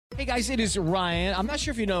Hey guys, it is Ryan. I'm not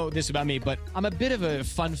sure if you know this about me, but I'm a bit of a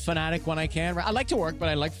fun fanatic when I can. I like to work, but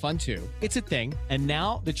I like fun too. It's a thing. And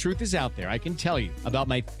now the truth is out there. I can tell you about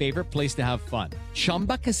my favorite place to have fun.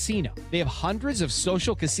 Chumba Casino. They have hundreds of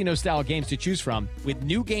social casino style games to choose from with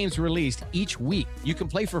new games released each week. You can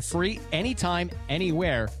play for free anytime,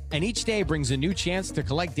 anywhere. And each day brings a new chance to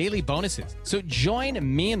collect daily bonuses. So join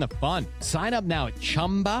me in the fun. Sign up now at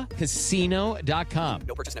ChumbaCasino.com.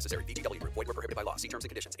 No purchase necessary. VGW Group. Void where prohibited by law. See terms and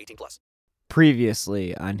conditions. 18+.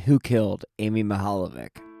 Previously on Who Killed Amy Mihaljevic.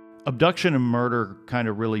 Abduction and murder kind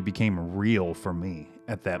of really became real for me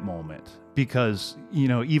at that moment because, you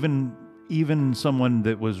know, even someone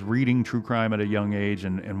that was reading true crime at a young age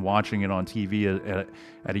and watching it on TV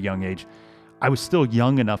at a young age, I was still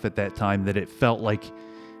young enough at that time that it felt like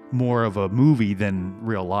more of a movie than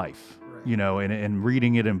real life, right. You know, and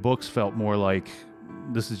reading it in books felt more like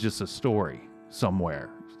this is just a story somewhere.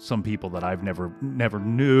 Some people that I've never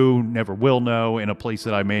knew, never will know, in a place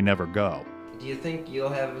that I may never go. Do you think you'll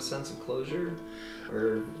have a sense of closure?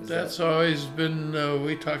 Or that's always been,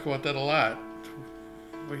 we talk about that a lot.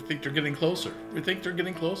 We think they're getting closer. We think they're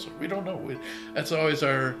getting closer. We don't know. That's always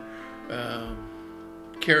our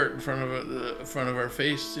carrot in front of our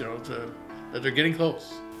face, you know, that they're getting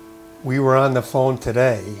close. We were on the phone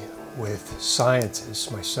today with scientists,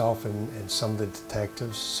 myself and some of the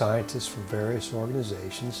detectives, scientists from various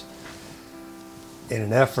organizations, in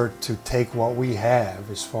an effort to take what we have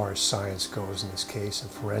as far as science goes in this case and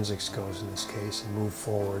forensics goes in this case and move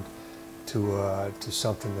forward to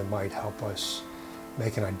something that might help us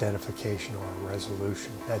make an identification or a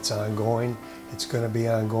resolution. That's ongoing. It's going to be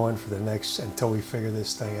ongoing for the next, until we figure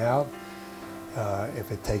this thing out.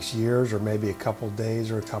 If it takes years or maybe a couple days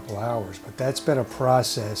or a couple hours. But that's been a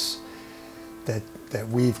process that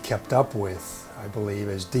we've kept up with, I believe,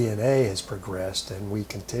 as DNA has progressed, and we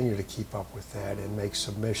continue to keep up with that and make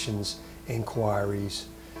submissions, inquiries,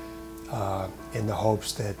 in the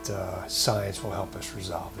hopes that science will help us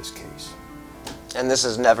resolve this case. And this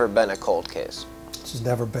has never been a cold case? This has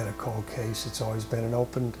never been a cold case. It's always been an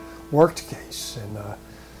open, worked case, and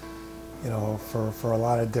you know, for a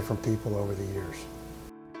lot of different people over the years.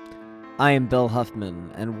 I am Bill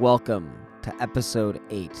Huffman, and welcome to episode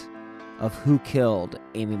 8 of Who Killed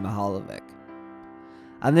Amy Mihaljevic.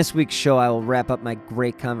 On this week's show, I will wrap up my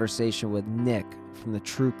great conversation with Nick from the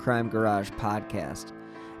True Crime Garage podcast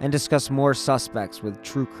and discuss more suspects with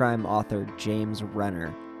true crime author James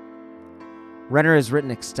Renner. Renner has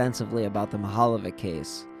written extensively about the Mihaljevic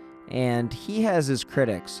case, and he has his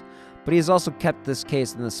critics, but he has also kept this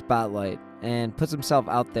case in the spotlight and puts himself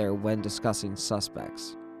out there when discussing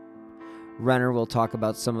suspects. Renner will talk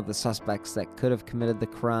about some of the suspects that could have committed the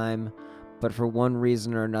crime, but for one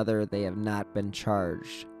reason or another, they have not been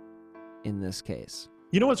charged in this case.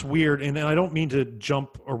 You know what's weird, and I don't mean to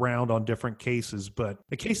jump around on different cases, but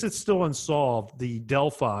a case that's still unsolved, the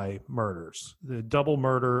Delphi murders, the double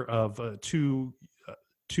murder of two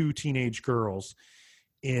teenage girls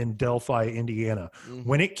in Delphi, Indiana. Mm-hmm.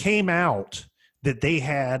 When it came out that they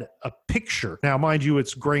had a picture, now mind you,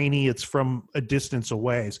 it's grainy, it's from a distance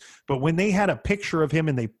away, but when they had a picture of him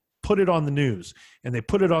and they put it on the news and they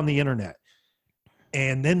put it on the internet,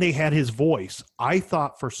 and then they had his voice, I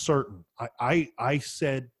thought for certain, I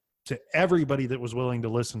said to everybody that was willing to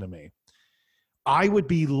listen to me, I would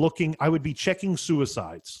be checking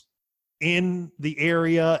suicides in the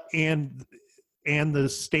area and the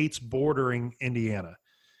states bordering Indiana.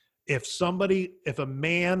 If a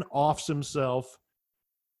man offs himself,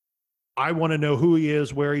 I want to know who he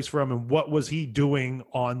is, where he's from, and what was he doing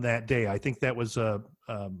on that day. I think that was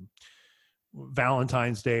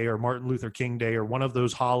Valentine's Day or Martin Luther King Day or one of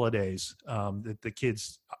those holidays that the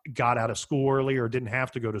kids got out of school early or didn't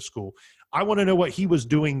have to go to school. I want to know what he was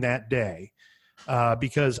doing that day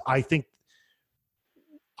because I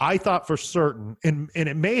thought for certain, and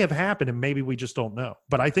it may have happened and maybe we just don't know,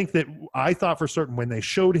 but I thought for certain when they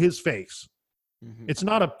showed his face, mm-hmm. it's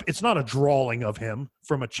not a drawing of him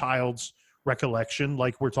from a child's recollection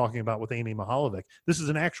like we're talking about with Amy Mihaljevic. This is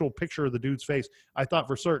an actual picture of the dude's face. I thought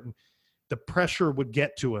for certain the pressure would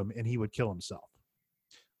get to him and he would kill himself.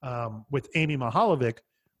 With Amy Mihaljevic,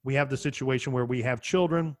 we have the situation where we have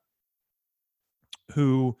children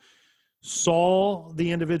who saw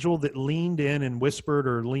the individual that leaned in and whispered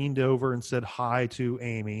or leaned over and said hi to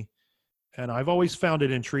Amy. And I've always found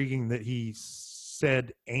it intriguing that he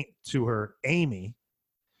said to her, Amy.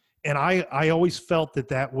 And I always felt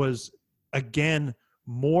that was, again,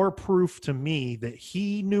 more proof to me that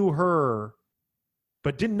he knew her,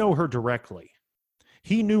 but didn't know her directly.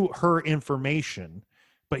 He knew her information,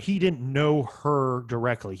 but he didn't know her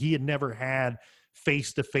directly. He had never had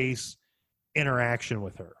face-to-face interaction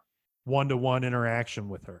with her. one-to-one interaction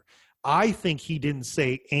with her. I think he didn't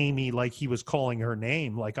say Amy like he was calling her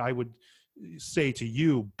name, like I would say to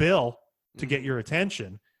you, Bill, to get your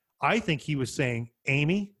attention. I think he was saying,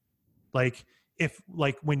 Amy, like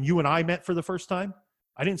when you and I met for the first time,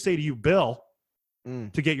 I didn't say to you, Bill,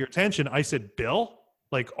 to get your attention. I said, Bill,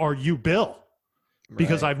 like, are you Bill?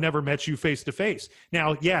 Because I've never met you face to face.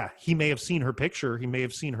 Now, yeah, he may have seen her picture. He may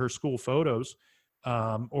have seen her school photos,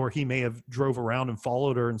 or he may have drove around and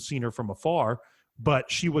followed her and seen her from afar.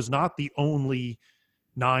 But she was not the only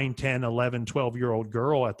 9, 10, 11, 12-year-old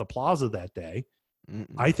girl at the plaza that day.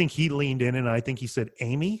 I think he leaned in and I think he said,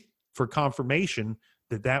 Amy, for confirmation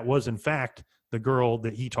that that was, in fact, the girl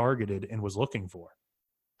that he targeted and was looking for.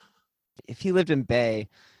 If he lived in Bay,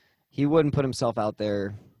 he wouldn't put himself out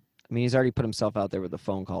there. I mean, he's already put himself out there with the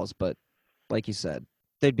phone calls, but like you said,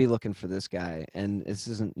 they'd be looking for this guy. And this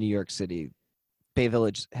isn't New York City. Bay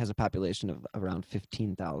Village has a population of around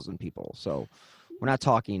 15,000 people. So we're not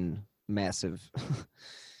talking massive,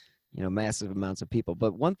 massive amounts of people.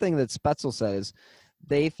 But one thing that Spetzel says,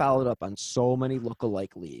 they followed up on so many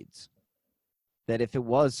lookalike leads that if it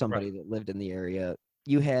was somebody that lived in the area,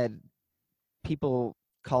 you had people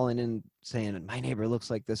calling in saying, my neighbor looks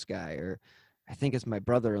like this guy, or I think it's my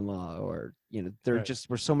brother-in-law, or, there just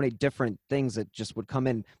were so many different things that just would come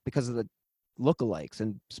in because of the lookalikes.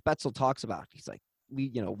 And Spetzel talks about, he's like, we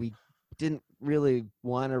didn't really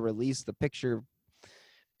want to release the picture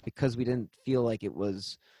because we didn't feel like it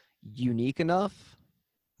was unique enough,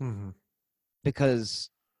 because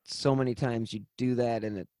so many times you do that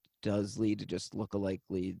and it does lead to just lookalike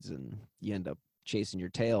leads and you end up chasing your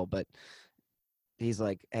tail. But he's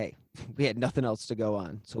like, hey, we had nothing else to go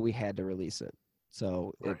on, so we had to release it.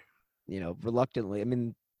 So, reluctantly, I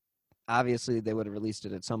mean, obviously they would have released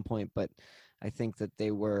it at some point, but I think that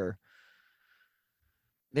they were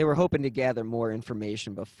hoping to gather more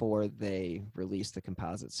information before they released the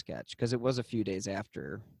composite sketch, because it was a few days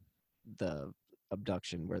after the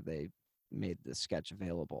abduction where they made the sketch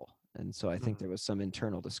available. And so I think there was some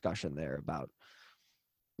internal discussion there about,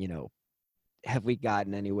 have we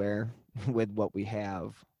gotten anywhere with what we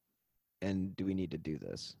have, and do we need to do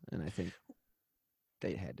this? And I think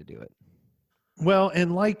they had to do it. Well,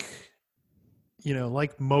 and like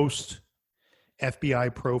most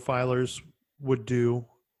FBI profilers would do,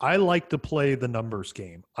 I like to play the numbers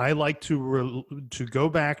game. I like to go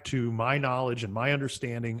back to my knowledge and my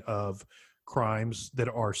understanding of crimes that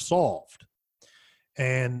are solved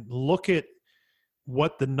and look at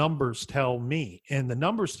what the numbers tell me. And the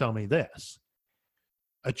numbers tell me this: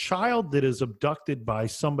 a child that is abducted by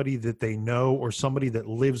somebody that they know, or somebody that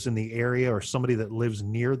lives in the area, or somebody that lives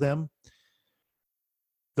near them,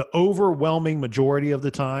 the overwhelming majority of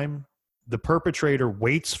the time, the perpetrator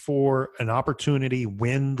waits for an opportunity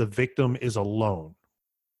when the victim is alone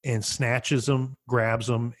and snatches them, grabs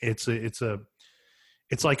them. It's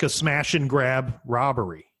like a smash and grab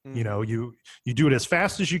robbery. You do it as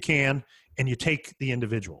fast as you can and you take the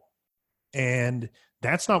individual. And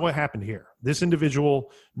that's not what happened here. This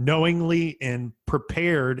individual knowingly and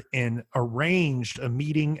prepared and arranged a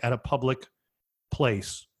meeting at a public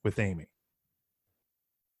place with Amy.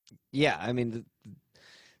 Yeah, I mean,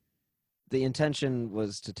 the intention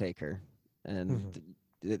was to take her, and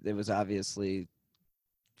it was obviously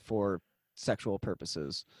for sexual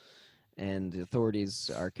purposes, and the authorities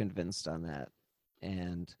are convinced on that.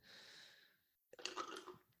 And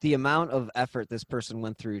the amount of effort this person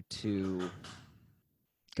went through to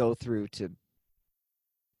go through to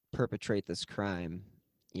perpetrate this crime,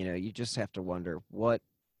 you just have to wonder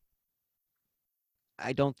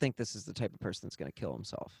I don't think this is the type of person that's going to kill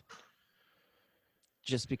himself,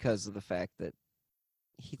 just because of the fact that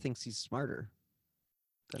he thinks he's smarter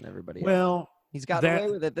than everybody else. Well, he's gotten away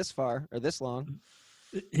with it this far, or this long.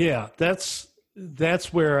 Yeah, that's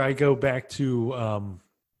where I go back to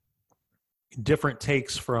different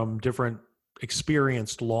takes from different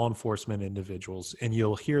experienced law enforcement individuals, and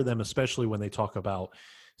you'll hear them, especially when they talk about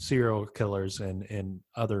serial killers and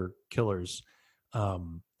other killers.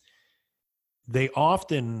 They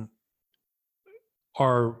often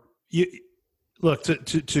are look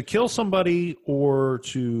to kill somebody, or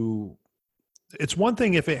it's one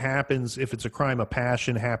thing if it happens, if it's a crime of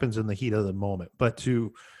passion, happens in the heat of the moment, but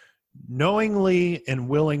to knowingly and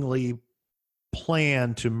willingly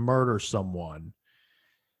plan to murder someone,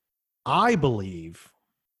 I believe,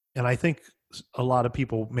 and I think a lot of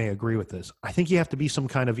people may agree with this, I think you have to be some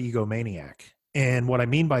kind of egomaniac. And what I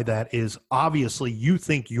mean by that is, obviously you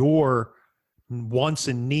think your wants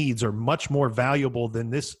and needs are much more valuable than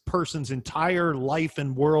this person's entire life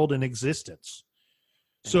and world and existence.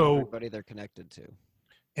 And so everybody they're connected to.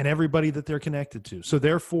 and everybody that they're connected to. So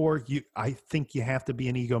therefore, I think you have to be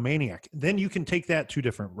an egomaniac. Then you can take that two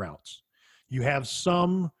different routes. You have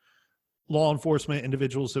some law enforcement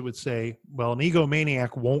individuals that would say, well, an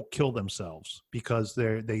egomaniac won't kill themselves because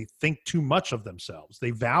they think too much of themselves.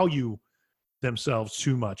 They value themselves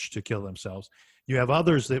too much to kill themselves. You have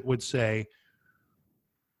others that would say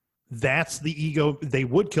that's the ego. They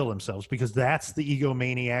would kill themselves because that's the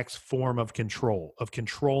egomaniac's form of control, of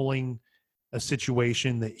controlling a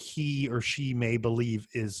situation that he or she may believe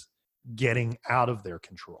is getting out of their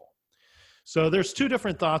control. So there's two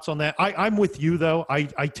different thoughts on that. I'm with you, though. I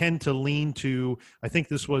tend to lean to, I think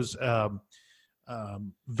this was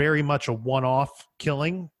very much a one-off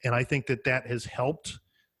killing, and I think that has helped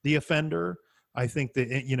the offender. I think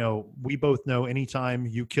that, we both know anytime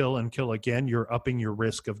you kill and kill again, you're upping your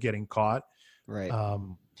risk of getting caught. Right.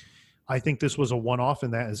 I think this was a one-off,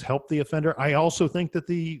 and that has helped the offender. I also think that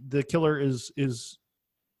the killer is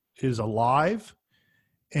alive,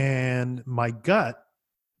 and my gut,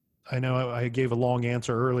 I know I gave a long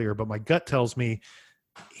answer earlier, but my gut tells me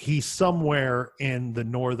he's somewhere in the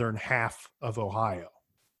northern half of Ohio.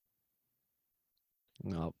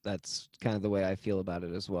 No, that's kind of the way I feel about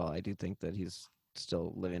it as well. I do think that he's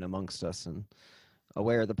still living amongst us and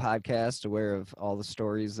aware of the podcast, aware of all the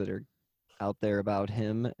stories that are out there about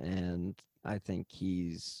him. And I think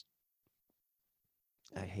he's,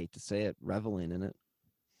 I hate to say it, reveling in it.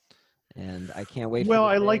 And I can't wait. Well,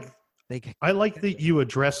 I like that you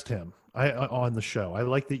addressed him on the show. I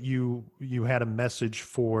like that you had a message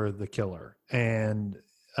for the killer, and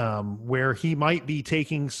where he might be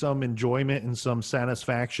taking some enjoyment and some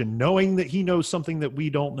satisfaction, knowing that he knows something that we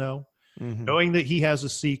don't know, knowing that he has a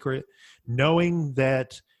secret, knowing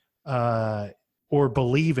that, or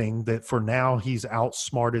believing that for now he's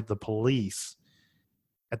outsmarted the police.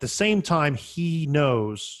 At the same time, he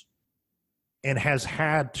knows and has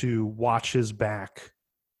had to watch his back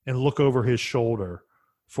and look over his shoulder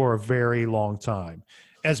for a very long time.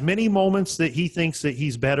 As many moments that he thinks that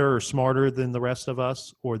he's better or smarter than the rest of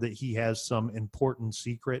us, or that he has some important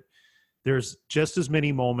secret, there's just as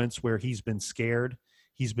many moments where he's been scared,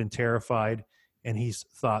 he's been terrified, and he's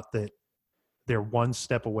thought that they're one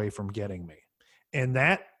step away from getting me. And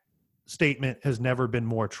that statement has never been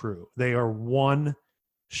more true. They are one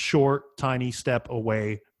short, tiny step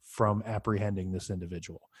away from apprehending this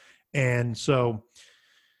individual. And so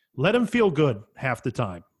let him feel good half the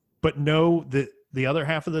time, but know that the other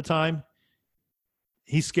half of the time,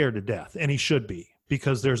 he's scared to death, and he should be,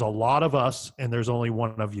 because there's a lot of us and there's only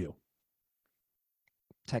one of you.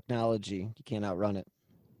 Technology, you can't outrun it.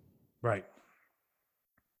 Right.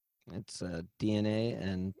 It's DNA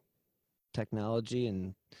and technology,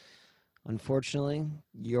 and unfortunately,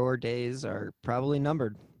 your days are probably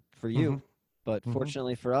numbered for you. But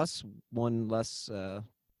fortunately for us, one less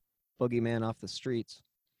boogeyman off the streets.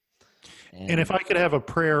 And if I could have a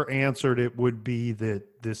prayer answered, it would be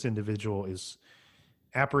that this individual is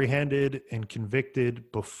apprehended and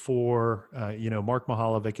convicted before, Mark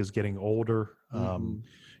Mihaljevic is getting older.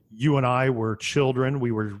 You and I were children.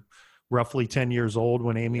 We were roughly 10 years old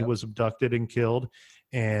when Amy was abducted and killed.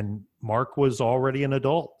 And Mark was already an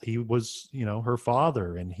adult. He was, her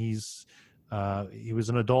father, and he was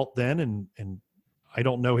an adult then. And I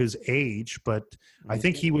don't know his age, but I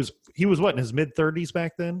think he was what, in his mid 30s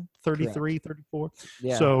back then, 33, correct. 34.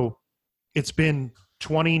 Yeah. So it's been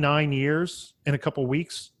 29 years in a couple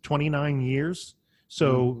weeks, 29 years.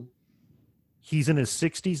 So he's in his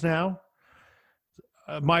 60s now.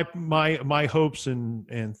 My hopes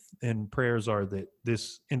and prayers are that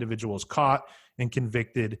this individual is caught and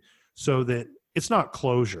convicted, so that it's not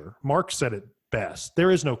closure. Mark said it best.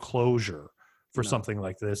 There is no closure for something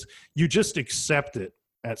like this. You just accept it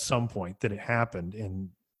at some point that it happened and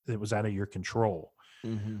it was out of your control.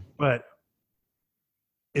 But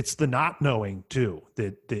it's the not knowing too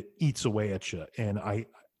that eats away at you. And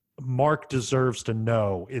Mark deserves to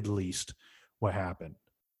know at least what happened.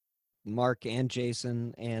 Mark and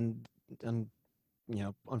Jason, and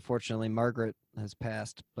unfortunately Margaret has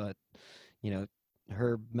passed, but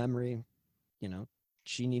her memory,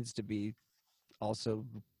 she needs to be also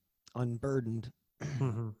unburdened,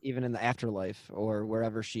 even in the afterlife or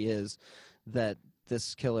wherever she is, that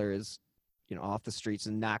this killer is, off the streets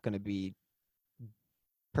and not going to be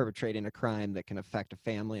perpetrating a crime that can affect a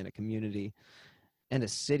family and a community and a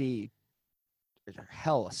city,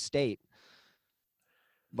 hell, a state,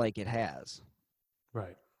 like it has.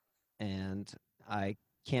 Right. And I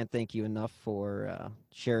can't thank you enough for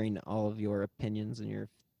sharing all of your opinions and your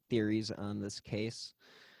theories on this case.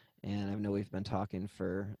 And I know we've been talking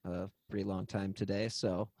for a pretty long time today,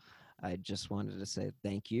 so I just wanted to say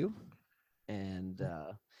thank you. And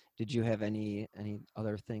did you have any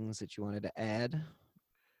other things that you wanted to add?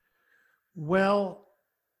 Well,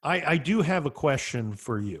 I do have a question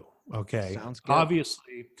for you. Okay. Sounds good.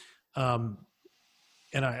 Obviously,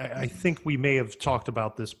 and I think we may have talked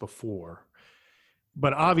about this before,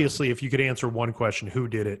 but obviously, if you could answer one question, who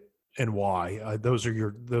did it and why? Those are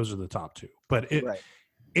the top two. But Right.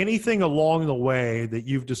 anything along the way that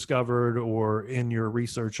you've discovered or in your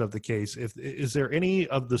research of the case, is there any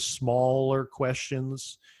of the smaller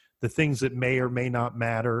questions, the things that may or may not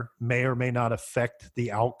matter, may or may not affect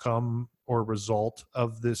the outcome or result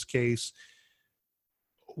of this case?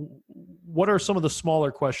 What are some of the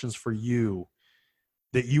smaller questions for you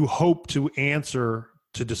that you hope to answer,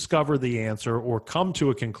 to discover the answer or come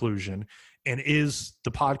to a conclusion? And is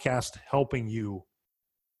the podcast helping you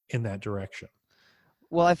in that direction?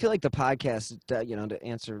 Well, I feel like the podcast, to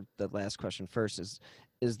answer the last question first,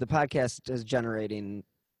 is the podcast is generating.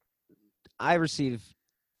 I receive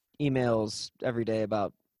emails every day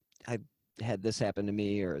about, I had this happen to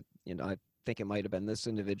me, or I think it might have been this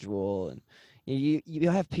individual, and you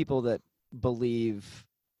have people that believe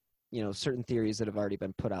certain theories that have already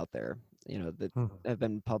been put out there, that have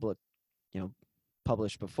been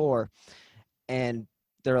published before, and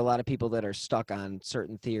there are a lot of people that are stuck on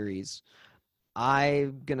certain theories.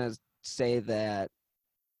 I'm gonna say that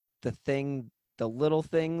the little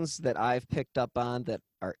things that I've picked up on that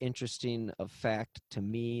are interesting of fact to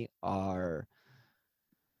me are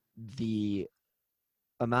the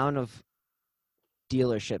amount of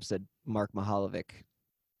dealerships that Mark Mahalovic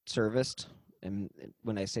serviced. And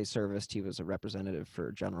when I say serviced, he was a representative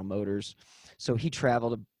for General Motors. So he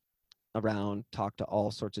traveled around, talked to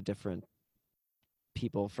all sorts of different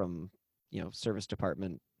people, from service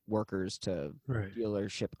department workers to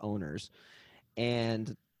dealership owners.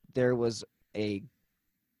 And there was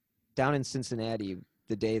down in Cincinnati,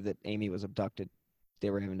 the day that Amy was abducted, they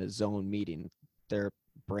were having a zone meeting. Their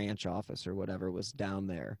branch office or whatever was down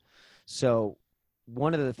there. So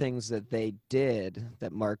one of the things that they did,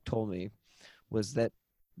 that Mark told me, was that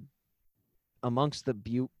amongst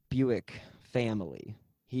the Buick family,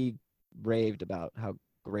 he raved about how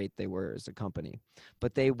great they were as a company,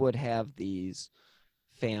 but they would have these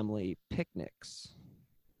family picnics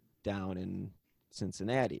down in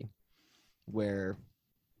Cincinnati where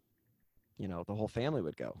the whole family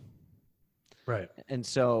would go. Right. And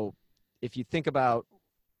so if you think about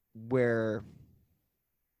where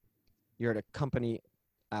you're at a company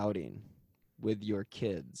outing with your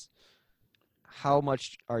kids, how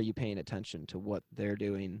much are you paying attention to what they're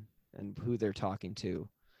doing and who they're talking to?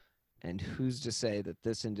 And who's to say that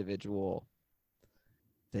this individual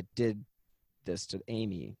that did this to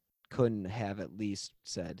Amy couldn't have at least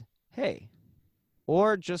said, hey,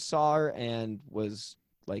 or just saw her and was,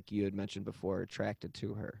 like you had mentioned before, attracted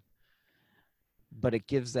to her. But it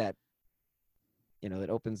gives that, it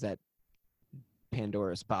opens that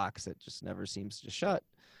Pandora's box that just never seems to shut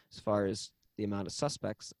as far as the amount of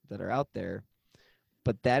suspects that are out there.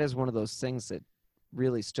 But that is one of those things that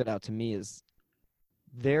really stood out to me, is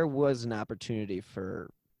there was an opportunity for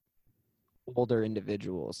older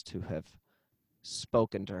individuals to have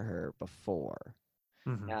spoken to her before.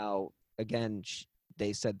 Mm-hmm. Now, again,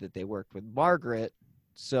 they said that they worked with Margaret,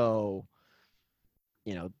 so,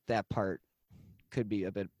 that part could be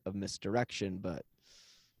a bit of misdirection, but,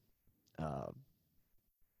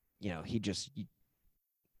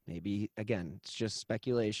 maybe, again, it's just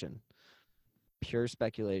speculation, pure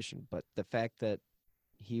speculation. But the fact that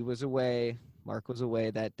he was away, Mark was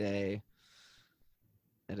away that day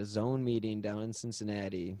at a zone meeting down in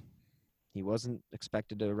Cincinnati. He wasn't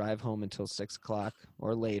expected to arrive home until 6 o'clock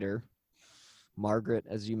or later. Margaret,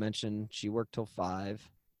 as you mentioned, she worked till 5.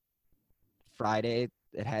 Friday,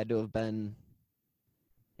 it had to have been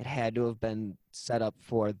set up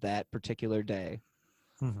for that particular day.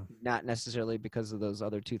 Mm-hmm. Not necessarily because of those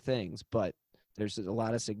other two things, but there's a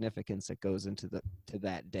lot of significance that goes into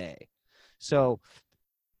that day. So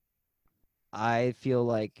I feel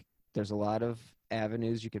like there's a lot of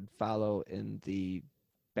avenues you could follow in the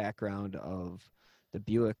background of the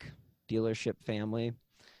Buick dealership family,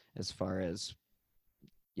 as far as,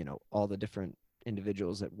 all the different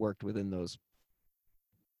individuals that worked within those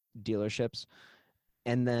dealerships.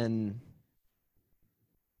 And then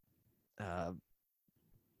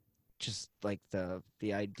just like the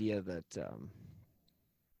idea that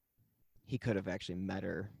he could have actually met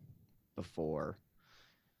her before.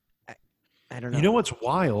 I don't know. You know what's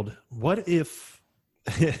wild? What if,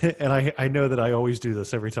 and I know that I always do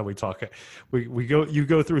this every time we talk, you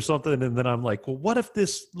go through something and then I'm like, well, what if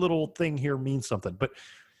this little thing here means something? But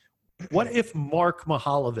what if Mark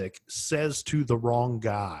Mahalovic says to the wrong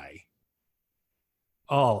guy,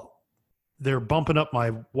 oh, they're bumping up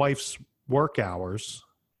my wife's work hours,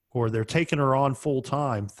 or they're taking her on full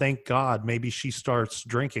time. Thank God, maybe she starts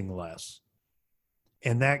drinking less.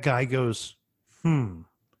 And that guy goes,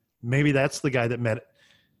 maybe that's the guy that met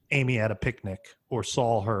Amy at a picnic, or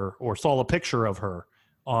saw a picture of her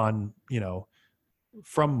on,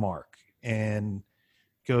 from Mark, and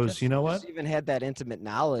goes, Just- you know just what? even had that intimate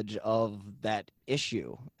knowledge of that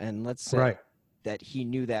issue, and let's say Right. that he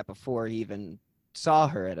knew that before he even saw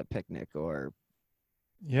her at a picnic, or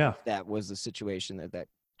Yeah. that was the situation that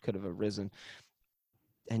could have arisen,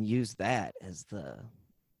 and use that as the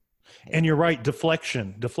And you're right.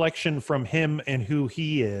 Deflection from him and who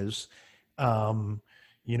he is.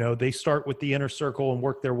 They start with the inner circle and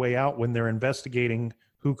work their way out when they're investigating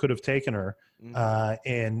who could have taken her.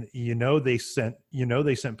 And they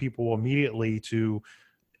sent people immediately to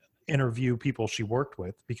interview people she worked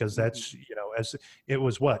with, because that's, as it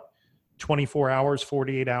was 24 hours,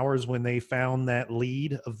 48 hours when they found that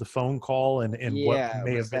lead of the phone call and what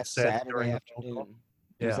may have been said during the phone call.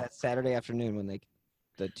 It was that Saturday afternoon when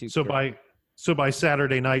the two. So by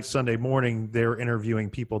Saturday night, Sunday morning, they're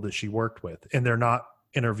interviewing people that she worked with, and they're not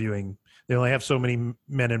interviewing. They only have so many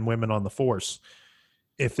men and women on the force.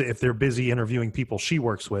 If they're busy interviewing people she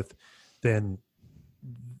works with, then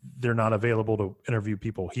they're not available to interview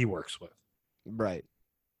people he works with. Right.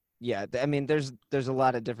 Yeah. I mean, there's a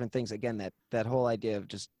lot of different things. Again, that whole idea of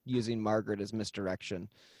just using Margaret as misdirection.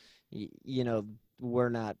 We're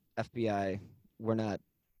not FBI. We're not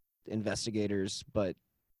investigators, but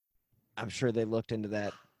I'm sure they looked into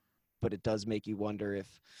that. But it does make you wonder if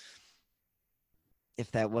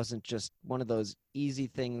that wasn't just one of those easy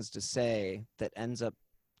things to say that ends up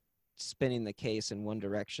spinning the case in one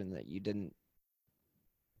direction that you didn't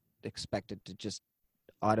expect it to just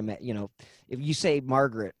automatic. If you say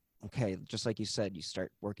Margaret, okay, just like you said, you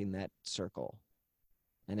start working that circle,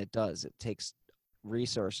 and it takes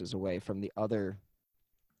resources away from the other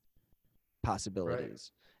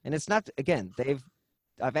possibilities. Right. And it's not, again,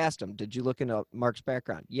 I've asked them, did you look into Mark's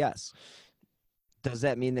background? Yes. Does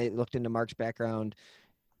that mean they looked into Mark's background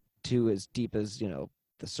to as deep as,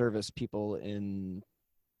 the service people in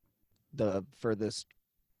the furthest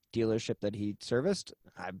dealership that he serviced?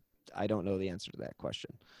 I don't know the answer to that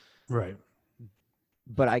question. Right.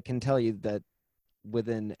 But I can tell you that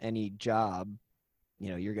within any job,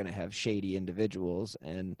 you're going to have shady individuals,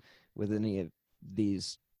 and with any of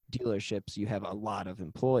these dealerships, you have a lot of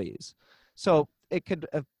employees. So it could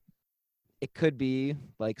be,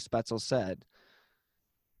 like Spetzel said,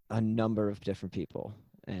 a number of different people,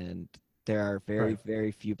 and there are very,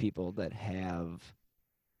 very few people that have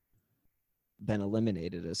been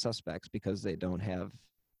eliminated as suspects because they don't have,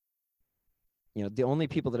 the only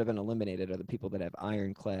people that have been eliminated are the people that have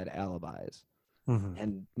ironclad alibis,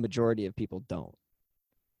 and majority of people don't.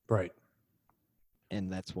 Right.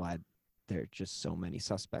 And that's why there are just so many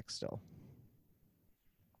suspects still.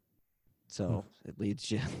 So it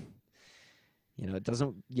leads you, you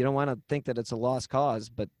don't want to think that it's a lost cause,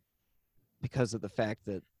 but because of the fact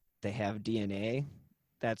that they have DNA,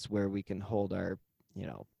 that's where we can hold our,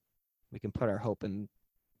 we can put our hope in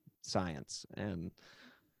science and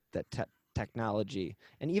that technology,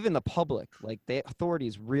 and even the public, like the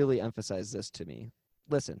authorities really emphasize this to me.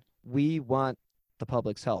 Listen, we want the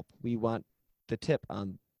public's help. We want the tip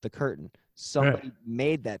on the curtain. Somebody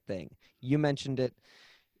made that thing. You mentioned it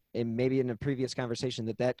maybe in a previous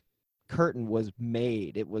conversation that curtain was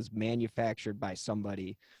made. It was manufactured by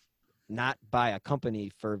somebody, not by a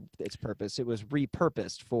company for its purpose. It was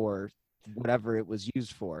repurposed for whatever it was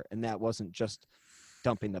used for, and that wasn't just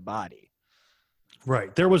dumping the body.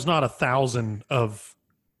 Right. There was not 1,000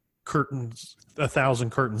 curtains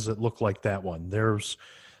that look like that one. There's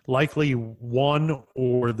likely one,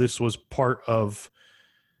 or this was part of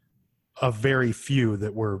a very few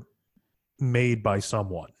that were made by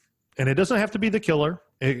someone. And it doesn't have to be the killer.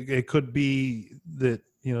 It could be that,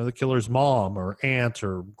 the killer's mom or aunt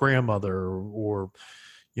or grandmother or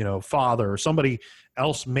father or somebody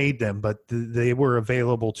else made them, but they were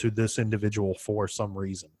available to this individual for some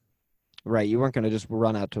reason. Right. You weren't going to just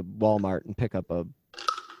run out to Walmart and pick up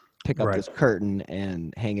this curtain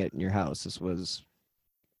and hang it in your house. This was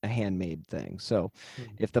a handmade thing. So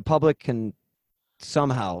if the public can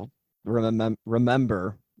somehow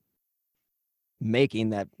remember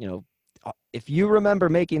making that, if you remember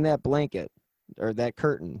making that blanket or that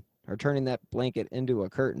curtain or turning that blanket into a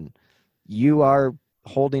curtain, you are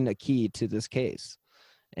holding a key to this case.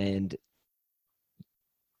 And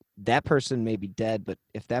that person may be dead, but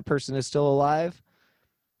if that person is still alive,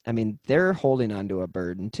 I mean, they're holding onto a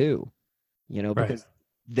burden too, because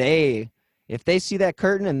if they see that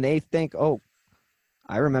curtain and they think, oh,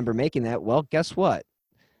 I remember making that. Well, guess what?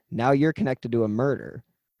 Now you're connected to a murder.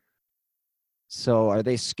 So are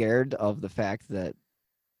they scared of the fact that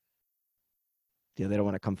they don't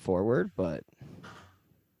want to come forward? But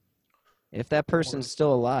if that person's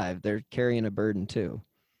still alive, they're carrying a burden too.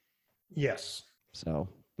 Yes. So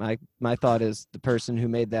my thought is the person who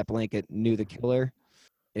made that blanket knew the killer.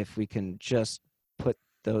 If we can just put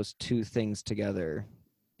those two things together,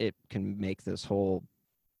 it can make this whole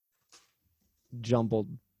jumbled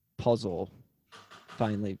puzzle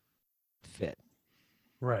finally fit.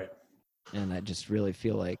 Right. And I just really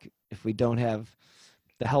feel like if we don't have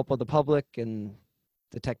the help of the public and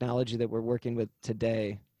the technology that we're working with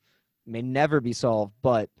today, it may never be solved,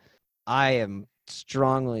 but I am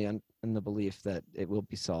strongly in the belief that it will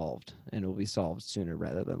be solved, and it will be solved sooner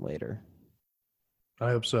rather than later.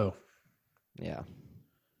 I hope so. Yeah.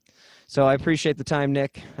 So I appreciate the time,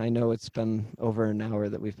 Nick. I know it's been over an hour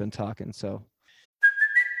that we've been talking, so.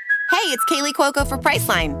 Hey, it's Kaylee Cuoco for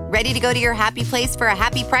Priceline. Ready to go to your happy place for a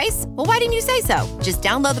happy price? Well, why didn't you say so? Just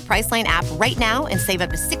download the Priceline app right now and save up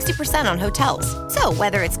to 60% on hotels. So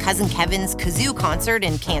whether it's Cousin Kevin's Kazoo Concert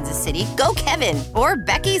in Kansas City, go Kevin, or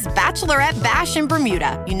Becky's Bachelorette Bash in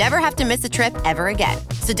Bermuda, you never have to miss a trip ever again.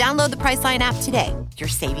 So download the Priceline app today. Your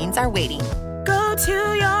savings are waiting. Go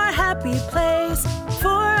to your happy place for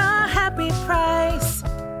a happy price.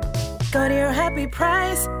 Go to your happy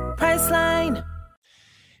price, Priceline.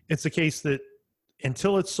 It's a case that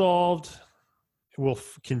until it's solved, it will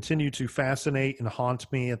continue to fascinate and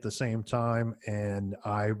haunt me at the same time. And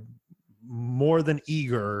I'm more than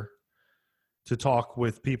eager to talk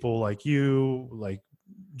with people like you, like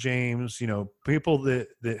James, people that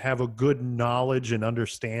have a good knowledge and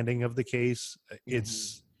understanding of the case.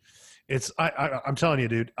 I'm telling you,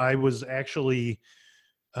 dude, I was actually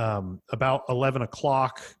about 11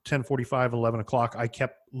 o'clock, 10:45, 11 o'clock, I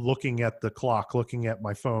kept looking at the clock, looking at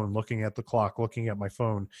my phone, looking at the clock, looking at my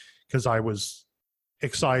phone, because I was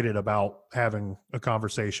excited about having a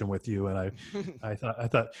conversation with you. And I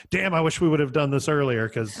thought, damn, I wish we would have done this earlier,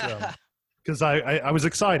 because I was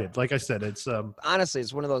excited. Like I said, it's honestly,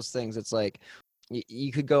 it's one of those things. It's like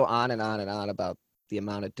you could go on and on and on about the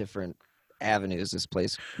amount of different avenues this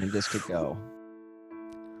could go.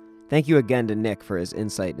 Thank you again to Nick for his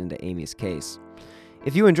insight into Amy's case.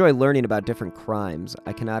 If you enjoy learning about different crimes,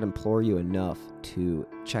 I cannot implore you enough to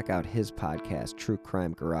check out his podcast, True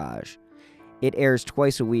Crime Garage. It airs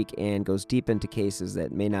twice a week and goes deep into cases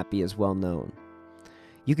that may not be as well known.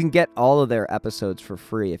 You can get all of their episodes for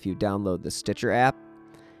free if you download the Stitcher app.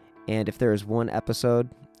 And if there is one episode,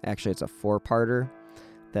 actually it's a 4-parter,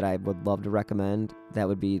 that I would love to recommend, that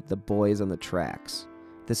would be The Boys on the Tracks.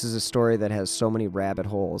 This is a story that has so many rabbit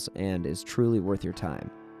holes and is truly worth your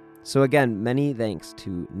time. So again, many thanks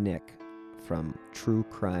to Nick from True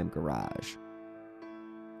Crime Garage.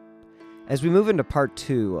 As we move into part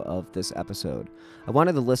 2 of this episode, I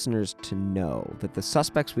wanted the listeners to know that the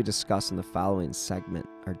suspects we discuss in the following segment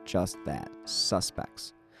are just that,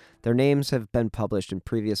 suspects. Their names have been published in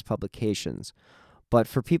previous publications, but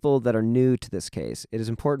for people that are new to this case, it is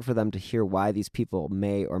important for them to hear why these people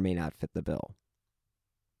may or may not fit the bill.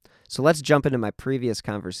 So let's jump into my previous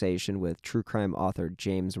conversation with true crime author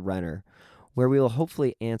James Renner, where we will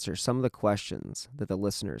hopefully answer some of the questions that the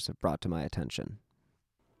listeners have brought to my attention.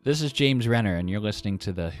 This is James Renner, and you're listening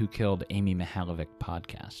to the Who Killed Amy Mihaljevic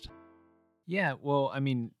podcast. Yeah, well, I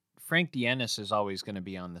mean, Frank Dienis is always going to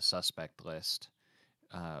be on the suspect list,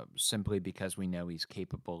 simply because we know he's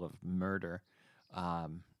capable of murder.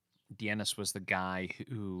 Dienis was the guy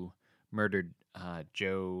who murdered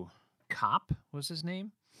Joe Kopp, was his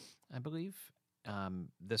name, I believe.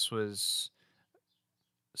 This was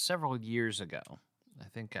several years ago. I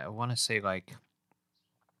think I want to say like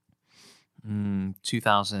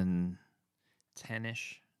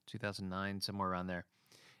 2010-ish, 2009, somewhere around there.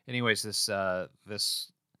 Anyways, this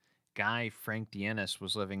guy, Frank Dienis,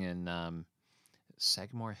 was living in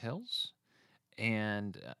Sagamore Hills,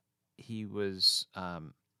 and he was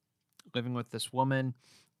living with this woman,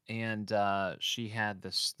 and she had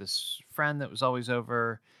this friend that was always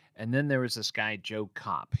over. And then there was this guy, Joe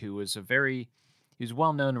Kopp, who was he was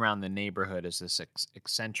well known around the neighborhood as this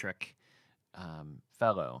eccentric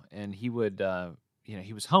fellow, and he would,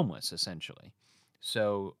 he was homeless essentially.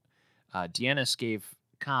 So Dienis gave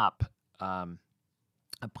Kopp a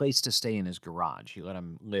place to stay in his garage. He let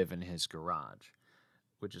him live in his garage,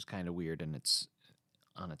 which is kind of weird and it's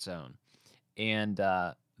on its own. And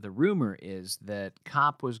the rumor is that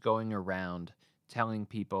Kopp was going around telling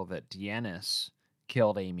people that Dienis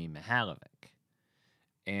killed Amy Mihaljevic.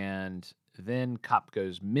 And then Kopp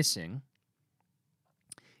goes missing,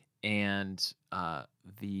 and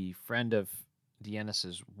the friend of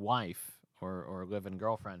Deannis's wife or live-in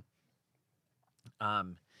girlfriend,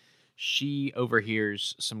 she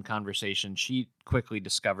overhears some conversation. She quickly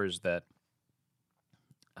discovers that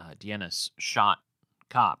Deannis shot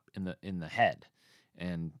Cop in the head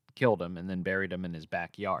and killed him, and then buried him in his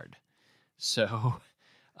backyard. So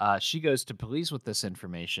she goes to police with this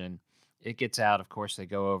information. It gets out. Of course, they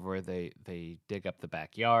go over. They dig up the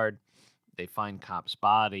backyard. They find Cop's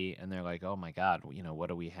body, and they're like, "Oh my God, what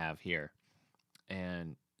do we have here?"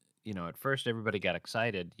 And at first everybody got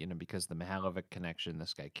excited, because the Mihalovic connection.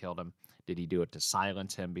 This guy killed him. Did he do it to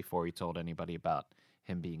silence him before he told anybody about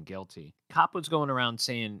him being guilty? Cop was going around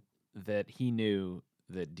saying that he knew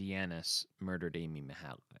that Deannis murdered Amy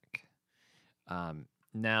Mihalovic.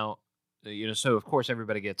 Now, so of course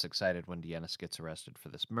everybody gets excited when Deannis gets arrested for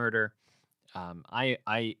this murder.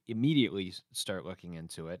 I immediately start looking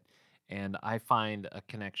into it, and I find a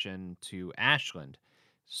connection to Ashland.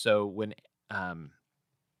 So when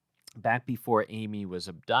back before Amy was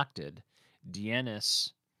abducted,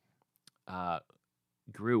 Deannis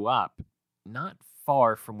grew up not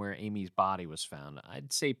far from where Amy's body was found.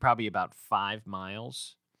 I'd say probably about 5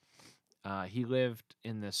 miles. He lived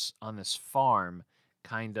on this farm,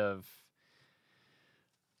 kind of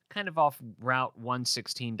off Route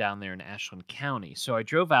 116 down there in Ashland County. So I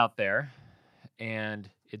drove out there, and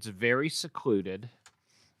it's very secluded.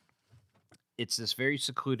 It's this very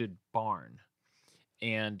secluded barn.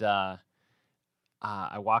 And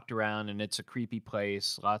I walked around, and it's a creepy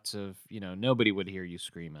place. Lots of, nobody would hear you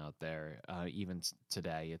scream out there, even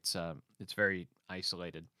today. It's very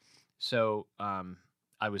isolated. So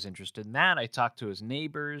I was interested in that. I talked to his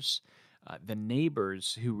neighbors. The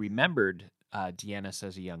neighbors who remembered Deannis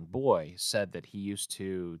as a young boy said that he used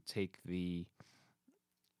to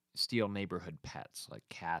steal neighborhood pets like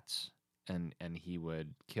cats, and he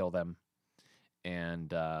would kill them and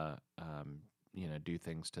do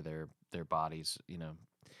things to their bodies.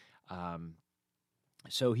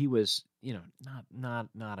 So he was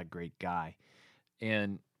not a great guy,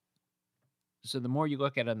 and so the more you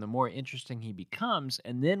look at him, the more interesting he becomes.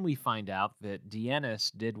 And then we find out that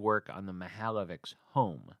Deannis did work on the Mihalovic's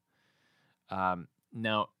home.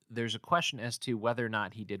 Now, there's a question as to whether or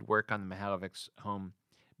not he did work on the Mihalovic's home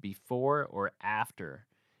before or after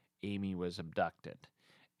Amy was abducted.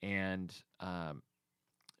 And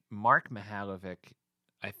Mark Mihalovic,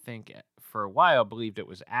 I think, for a while believed it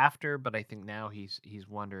was after, but I think now he's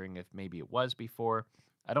wondering if maybe it was before.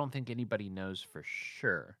 I don't think anybody knows for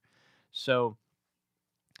sure. So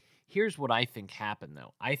here's what I think happened,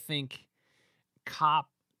 though. I think Cop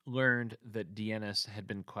learned that Deannis had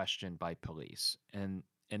been questioned by police, and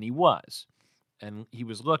he was. And he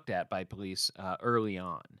was looked at by police early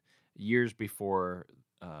on, years before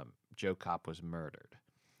Joe Cop was murdered.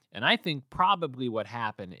 And I think probably what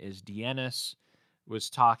happened is Deannis was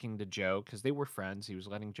talking to Joe, because they were friends. He was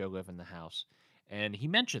letting Joe live in the house, and he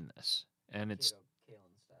mentioned this. And it's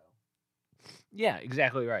yeah,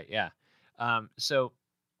 exactly right. Yeah. So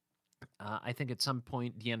I think at some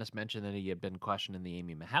point Deannis mentioned that he had been questioned in the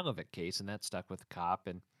Amy Mihalovic case, and that stuck with the Cop.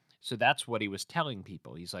 And so that's what he was telling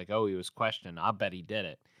people. He's like, "Oh, he was questioned. I'll bet he did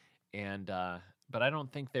it." And but I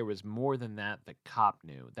don't think there was more than that Cop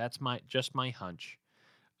knew. That's just my hunch.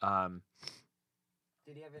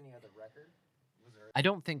 Did he have any other record? I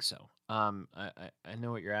don't think so. I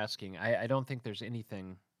know what you're asking. I don't think there's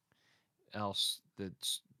anything else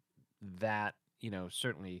that's that,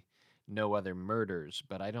 certainly no other murders,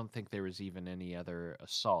 but I don't think there was even any other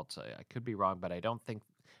assaults. I could be wrong, but I think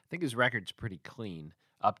his record's pretty clean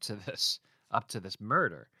up to this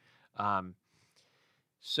murder.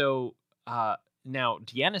 So now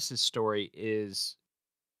Deannis' story is,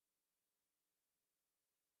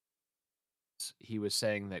 he was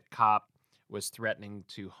saying that Cop was threatening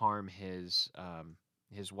to harm his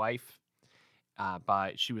wife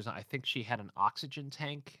I think she had an oxygen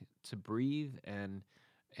tank to breathe, and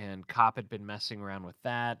Cop had been messing around with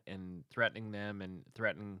that and threatening them, and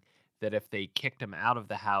threatening that if they kicked him out of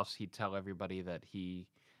the house, he'd tell everybody that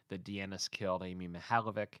Deannis killed Amy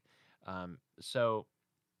Mihalovic. So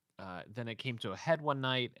then it came to a head one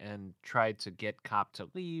night and tried to get Cop to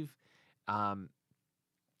leave.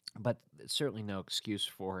 But certainly no excuse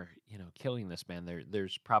for, killing this man.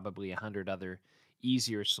 There's probably 100 other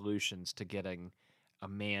easier solutions to getting a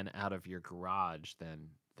man out of your garage than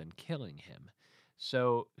killing him.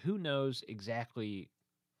 So who knows exactly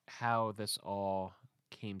how this all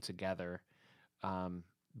came together.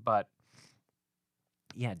 But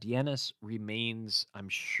yeah, Deannis remains, I'm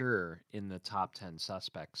sure, in the top 10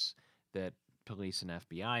 suspects that police and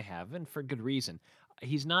FBI have, and for good reason.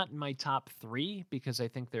 He's not in my top 3 because I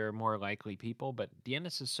think there are more likely people, but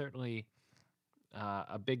Deannis is certainly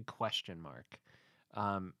a big question mark.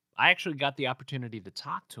 I actually got the opportunity to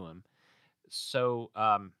talk to him. So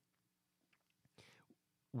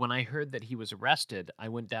when I heard that he was arrested, I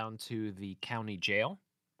went down to the county jail,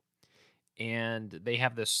 and they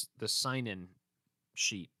have this sign-in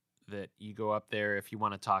sheet that you go up there if you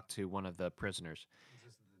want to talk to one of the prisoners. Is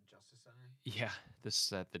this the Justice Center? Yeah, this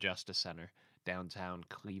is at the Justice Center, downtown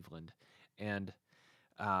Cleveland. And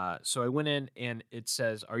so I went in, and it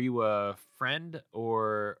says, "Are you a friend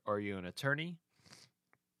or are you an attorney?"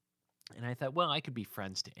 And I thought, well, I could be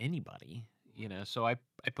friends to anybody, So I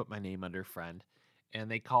put my name under friend,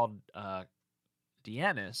 and they called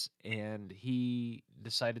Deannis, and he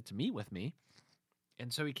decided to meet with me.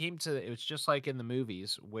 And so he came to, it was just like in the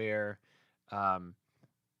movies where,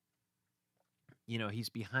 he's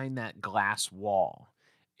behind that glass wall,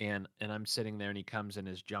 and I'm sitting there, and he comes in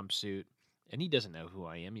his jumpsuit, and he doesn't know who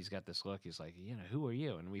I am. He's got this look. He's like, who are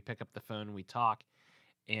you? And we pick up the phone, and we talk,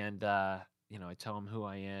 and, I tell him who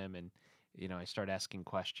I am, and, I start asking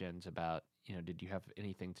questions about, did you have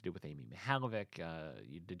anything to do with Amy Mihaljevic?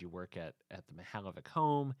 Did you work at the Mihaljevic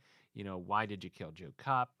home? Why did you kill Joe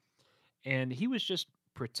Kopp? And he was just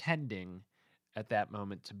pretending at that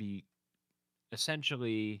moment to be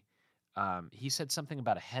essentially, he said something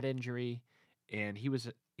about a head injury, and he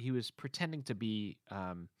was pretending to be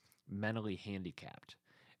mentally handicapped.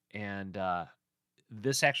 And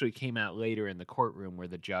this actually came out later in the courtroom where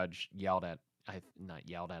the judge not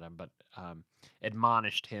yelled at him, but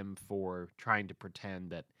admonished him for trying to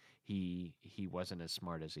pretend that he wasn't as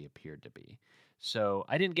smart as he appeared to be. So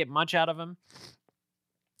I didn't get much out of him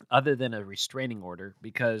other than a restraining order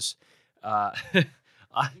because He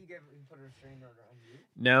put a restraining order on you?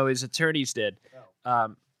 No, his attorneys did.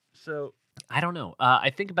 Oh. So I don't know. I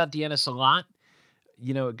think about Deannis a lot.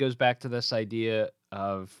 It goes back to this idea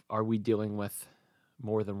of, are we dealing with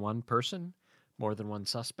more than one person, more than one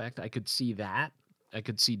suspect? I could see that. I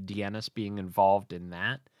could see Deannis being involved in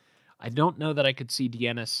that. I don't know that I could see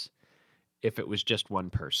Deannis if it was just one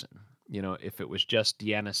person. If it was just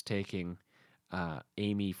Deannis taking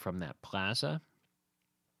Amy from that plaza,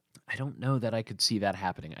 I don't know that I could see that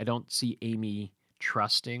happening. I don't see Amy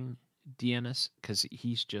trusting Deannis because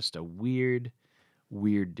he's just a weird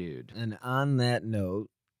dude. And on that note,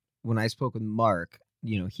 when I spoke with Mark,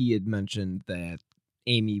 he had mentioned that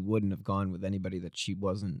Amy wouldn't have gone with anybody that she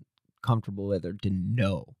wasn't comfortable with or didn't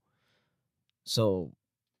know. So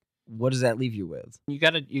what does that leave you with? You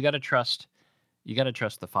gotta trust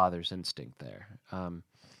the father's instinct there.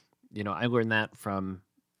 I learned that from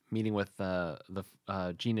meeting with the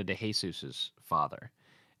Gina De Jesus's father,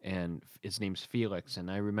 and his name's Felix. And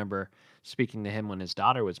I remember speaking to him when his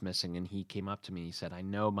daughter was missing, and he came up to me and he said, "I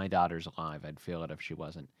know my daughter's alive. I'd feel it if she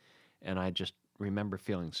wasn't." And I just remember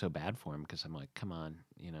feeling so bad for him because I'm like, come on,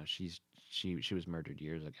 she was murdered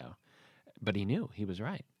years ago. But he knew he was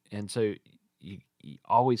right. And so you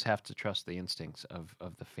always have to trust the instincts of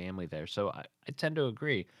the family there. So I tend to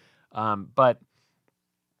agree. But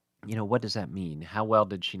what does that mean? How well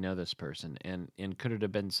did she know this person? And could it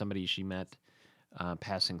have been somebody she met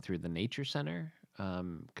passing through the nature center?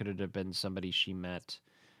 Could it have been somebody she met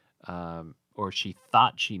or she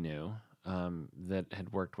thought she knew that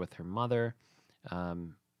had worked with her mother,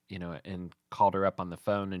 and called her up on the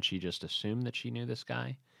phone, and she just assumed that she knew this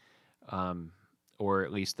guy, or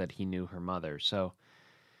at least that he knew her mother. So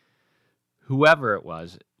whoever it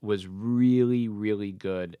was really, really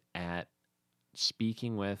good at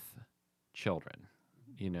speaking with children,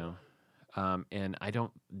 and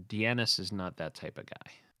Deannis is not that type of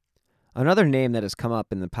guy. Another name that has come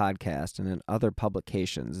up in the podcast and in other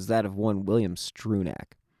publications is that of one William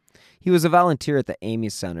Strunak. He was a volunteer at the Amy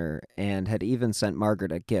Center and had even sent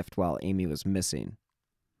Margaret a gift while Amy was missing.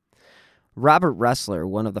 Robert Ressler,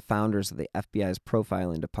 one of the founders of the FBI's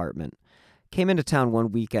profiling department, came into town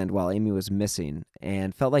one weekend while Amy was missing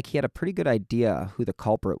and felt like he had a pretty good idea who the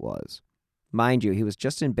culprit was. Mind you, he was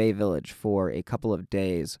just in Bay Village for a couple of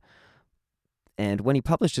days, and when he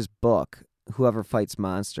published his book, Whoever Fights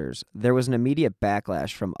Monsters, there was an immediate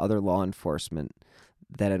backlash from other law enforcement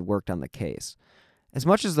that had worked on the case. As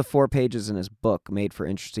much as the 4 pages in his book made for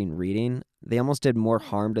interesting reading, they almost did more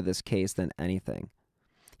harm to this case than anything.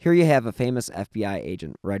 Here you have a famous FBI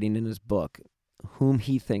agent writing in his book whom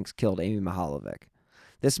he thinks killed Amy Mihaljevic.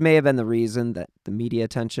 This may have been the reason that the media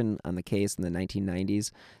attention on the case in the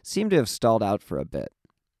 1990s seemed to have stalled out for a bit.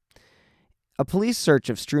 A police search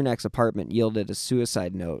of Strunak's apartment yielded a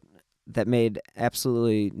suicide note that made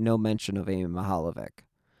absolutely no mention of Amy Mihaljevic,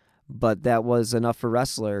 but that was enough for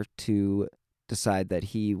Ressler to decide that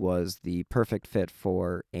he was the perfect fit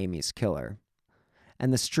for Amy's killer.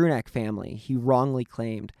 And the Strunak family, he wrongly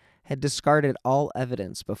claimed, had discarded all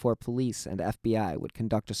evidence before police and FBI would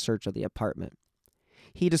conduct a search of the apartment.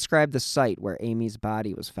 He described the site where Amy's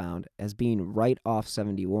body was found as being right off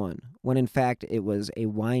 71, when in fact it was a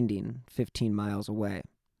winding 15 miles away.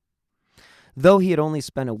 Though he had only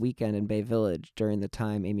spent a weekend in Bay Village during the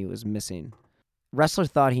time Amy was missing, Ressler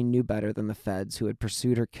thought he knew better than the feds who had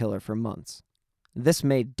pursued her killer for months. This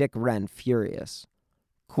made Dick Wren furious.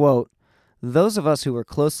 Quote, "Those of us who were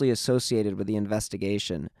closely associated with the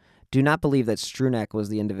investigation do not believe that Strunak was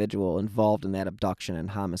the individual involved in that abduction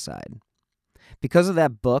and homicide. Because of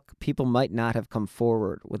that book, people might not have come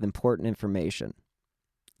forward with important information.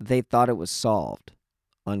 They thought it was solved."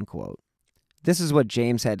 Unquote. This is what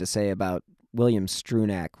James had to say about William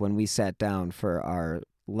Strunak when we sat down for our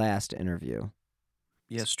last interview.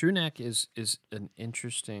 Yeah, Strunak is an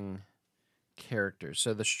interesting character.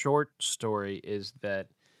 So the short story is that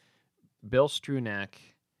Bill Strunak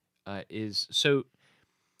is so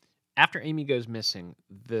after Amy goes missing,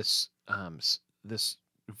 this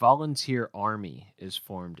volunteer army is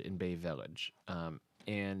formed in Bay Village,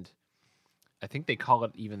 and I think they call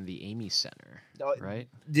it even the Amy Center, right?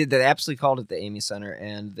 They absolutely called it the Amy Center,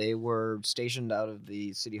 and they were stationed out of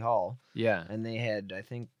the city hall. Yeah, and they had, I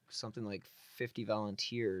think, something like 50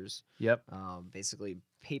 volunteers. Yep. Basically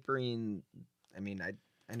papering. I mean, I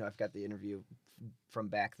know I've got the interview from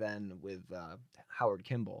back then with Howard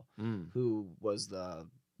Kimball, who was the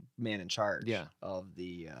man in charge of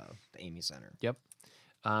the Amy Center. Yep.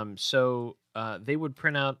 So they would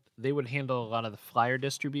print out, they would handle a lot of the flyer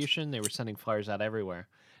distribution. They were sending flyers out everywhere.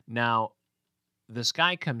 Now, this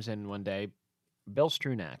guy comes in one day, Bill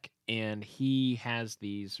Strunak, and he has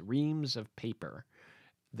these reams of paper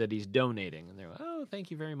that he's donating. And they're like, "Oh,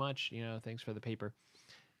 thank you very much. Thanks for the paper."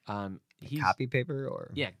 Copy paper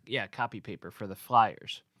or? Yeah, copy paper for the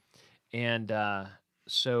flyers. And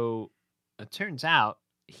so it turns out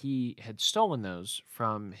he had stolen those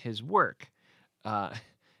from his work.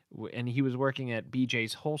 And he was working at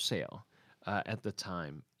BJ's Wholesale at the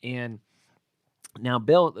time. And now,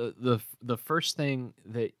 Bill, the first thing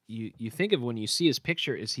that you think of when you see his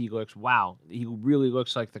picture is he really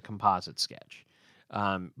looks like the composite sketch.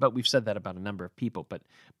 But we've said that about a number of people,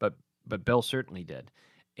 but Bill certainly did.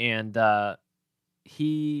 And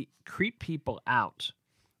he creeped people out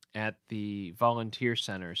at the volunteer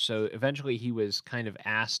center. So eventually he was kind of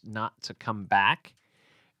asked not to come back.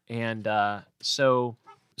 And so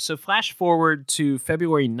flash forward to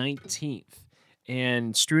February 19th,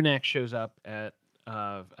 and Strunak shows up at,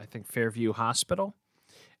 I think, Fairview Hospital,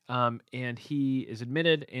 and he is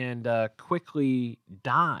admitted and quickly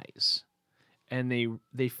dies. And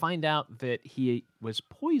they find out that he was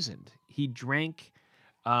poisoned. He drank,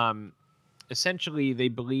 essentially they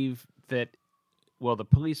believe that, well, the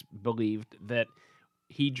police believed that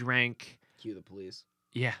he drank... Cue the police.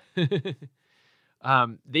 Yeah.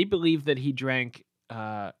 They believe that he drank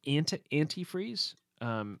antifreeze,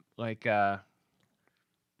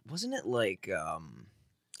 wasn't it like I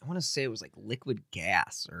want to say it was like liquid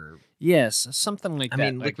gas or yes, something like that.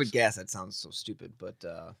 I mean, liquid gas. That sounds so stupid, but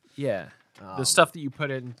yeah, the stuff that you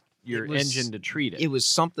put in your engine to treat it. It was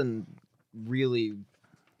something really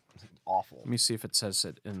awful. Let me see if it says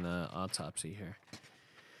it in the autopsy here.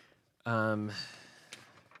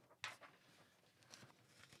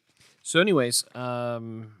 So anyways, yeah,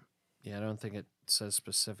 I don't think it says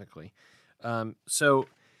specifically. He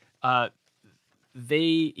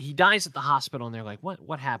dies at the hospital, and they're like,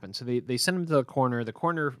 what happened? So they send him to the coroner. The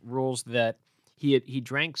coroner rules that he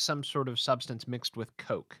drank some sort of substance mixed with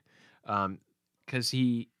Coke, because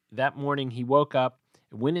that morning he woke up,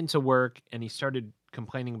 went into work, and he started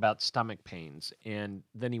complaining about stomach pains, and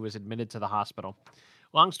then he was admitted to the hospital.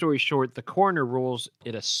 Long story short, the coroner rules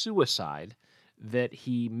it a suicide, that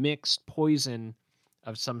he mixed poison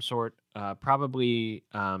of some sort, probably,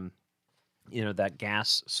 that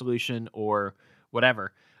gas solution or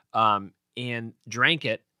whatever, and drank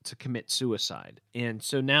it to commit suicide. And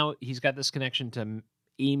so now he's got this connection to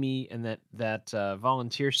Amy and that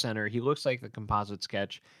volunteer center. He looks like the composite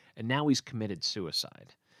sketch, and now he's committed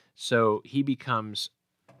suicide. So he becomes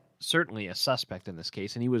certainly a suspect in this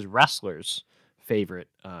case, and he was Ressler's favorite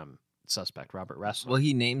suspect, Robert Ressler. Well,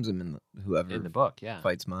 he names him in the book, yeah,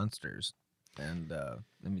 fights monsters, and I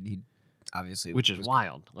mean, he obviously, which is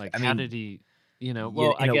wild. Like, how did he?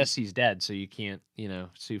 Well, I guess he's dead, so you can't,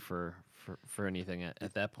 sue for anything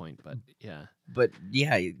at that point. But yeah,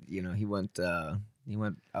 he went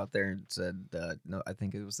out there and said, no, I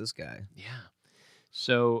think it was this guy. Yeah.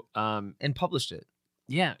 So and published it.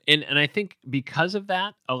 Yeah, and I think because of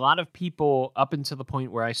that, a lot of people up until the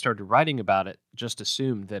point where I started writing about it just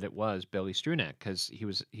assumed that it was Billy Strunak because he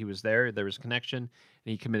was there, there was a connection, and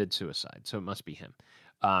he committed suicide, so it must be him.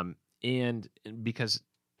 And because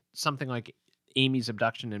something like Amy's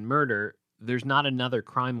abduction and murder, there's not another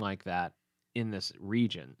crime like that in this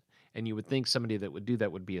region, and you would think somebody that would do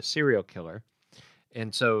that would be a serial killer.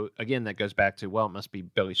 And so again, that goes back to, well, it must be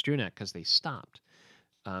Billy Strunak because they stopped.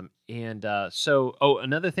 Another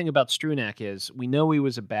thing about Strunak is we know he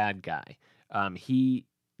was a bad guy. He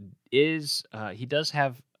does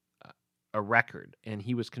have a record, and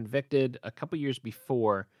he was convicted a couple years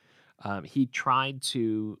before. He tried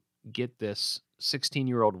to get this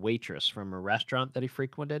 16-year-old waitress from a restaurant that he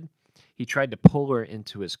frequented. He tried to pull her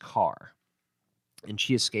into his car, and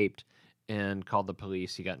she escaped and called the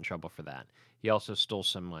police. He got in trouble for that. He also stole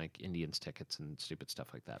some like Indians tickets and stupid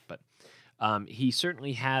stuff like that. But he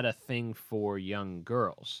certainly had a thing for young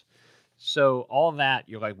girls. So all that,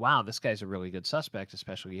 you're like, wow, this guy's a really good suspect,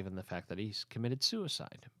 especially given the fact that he's committed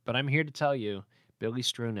suicide. But I'm here to tell you, Billy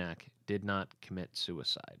Strunak did not commit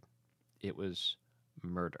suicide. It was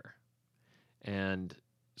murder. And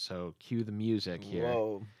so cue the music here.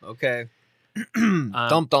 Whoa, okay.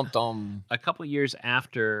 Dum, dum, dum. A couple years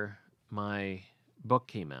after my book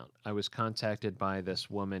came out, I was contacted by this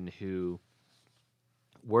woman who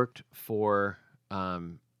worked for,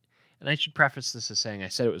 and I should preface this as saying I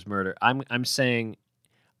said it was murder. I'm saying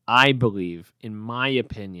I believe, in my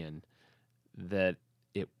opinion, that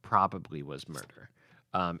it probably was murder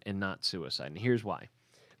and not suicide. And here's why.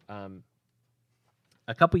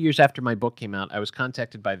 A couple years after my book came out, I was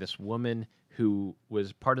contacted by this woman who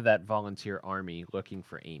was part of that volunteer army looking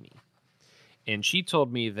for Amy. And she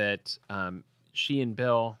told me that she and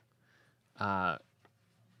Bill, I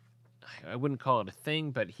wouldn't call it a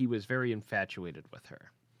thing, but he was very infatuated with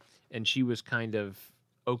her. And she was kind of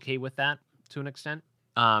okay with that to an extent.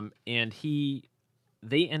 And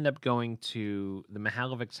they end up going to the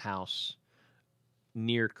Mihalovics' house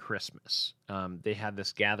near Christmas. They had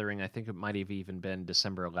this gathering, I think it might have even been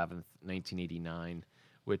December 11th, 1989,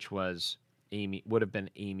 which would have been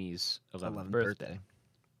Amy's 11th birthday.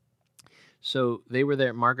 So they were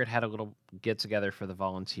there. Margaret had a little get-together for the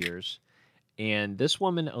volunteers. And this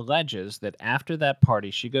woman alleges that after that party,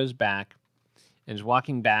 she goes back and is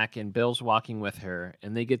walking back, and Bill's walking with her,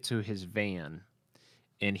 and they get to his van.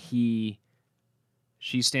 And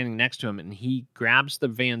she's standing next to him, and he grabs the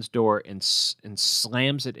van's door and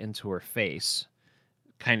slams it into her face,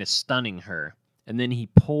 kind of stunning her. And then he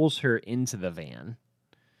pulls her into the van,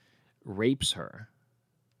 rapes her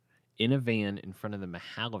in a van in front of the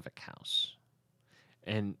Mihalovic house.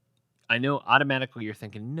 And I know automatically you're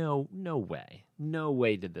thinking, no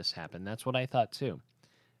way did this happen. That's what I thought too.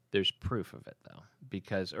 There's proof of it though,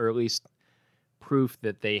 or at least proof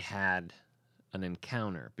that they had an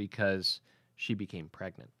encounter, because she became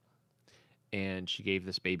pregnant and she gave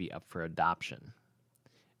this baby up for adoption.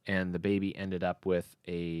 And the baby ended up with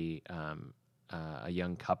a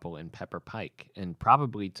young couple in Pepper Pike, and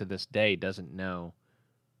probably to this day doesn't know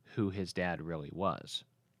who his dad really was.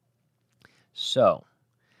 So,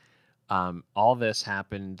 all this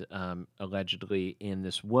happened allegedly, and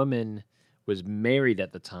this woman was married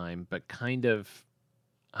at the time, but kind of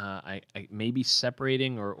maybe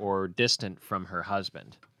separating or distant from her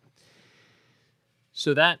husband.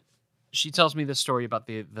 So that she tells me this story about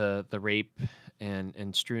the rape and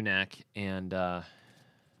Strunak and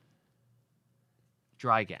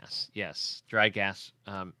dry gas. Yes, dry gas.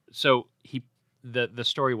 So the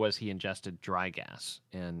story was he ingested dry gas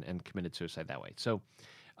and committed suicide that way. So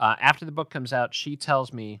after the book comes out, she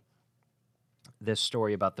tells me this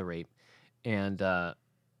story about the rape, and that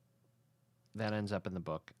ends up in the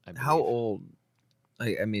book. I believe. How old?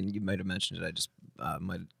 I mean, you might have mentioned it. I just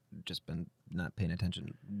might have just been not paying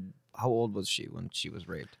attention. How old was she when she was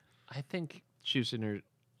raped? I think she was in her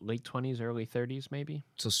late 20s, early 30s, maybe.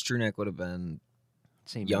 So Strunak would have been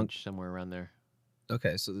same young, age, somewhere around there.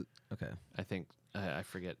 Okay, so okay. I think I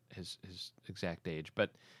forget his exact age, but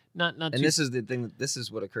not. And this is the thing. This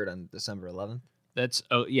is what occurred on December 11th. That's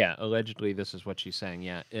allegedly this is what she's saying.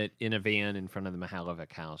 Yeah, in a van in front of the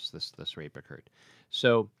Mihalovic house, this rape occurred.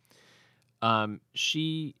 So,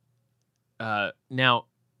 she now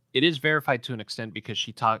it is verified to an extent because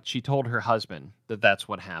she told her husband that that's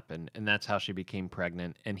what happened, and that's how she became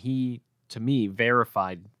pregnant, and he, to me,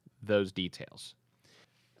 verified those details.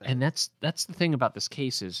 And that's the thing about this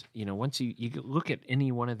case is, once you look at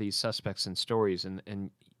any one of these suspects and stories,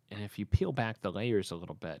 and if you peel back the layers a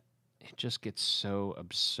little bit, it just gets so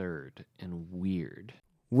absurd and weird.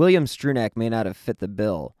 William Strunak may not have fit the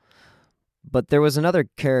bill, But there was another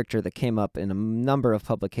character that came up in a number of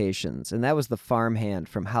publications, and that was the farmhand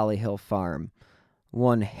from Holly Hill Farm,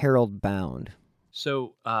 one Harold Bound.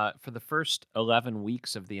 So, for the first 11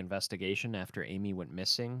 weeks of the investigation after Amy went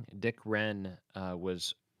missing, Dick Wren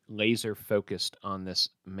was laser focused on this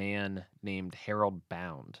man named Harold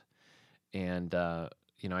Bound. And,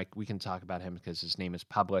 we can talk about him because his name is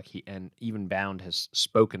public. And even Bound has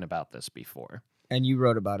spoken about this before. And you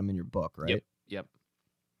wrote about him in your book, right? Yep.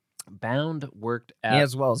 Bound worked at...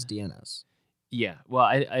 As well as DNS. Yeah. Well,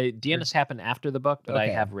 DNS happened after the book, but I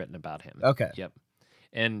Okay. have written about him. Okay. Yep.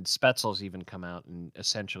 And Spetzel's even come out and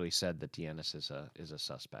essentially said that DNS is a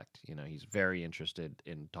suspect. He's very interested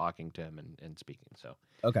in talking to him and speaking. So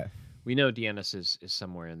Okay. we know DNS is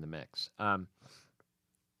somewhere in the mix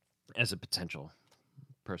as a potential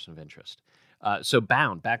person of interest. So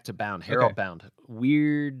back to Bound, Harold Bound,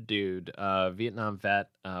 weird dude, Vietnam vet,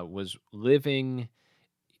 was living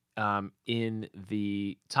in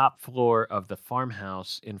the top floor of the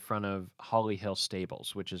farmhouse in front of Holly Hill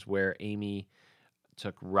Stables, which is where Amy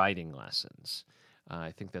took riding lessons.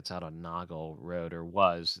 I think that's out on Noggle Road, or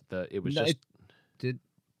was. It's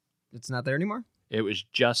not there anymore? It was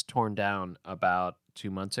just torn down about 2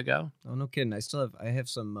 months ago. Oh, no kidding. I have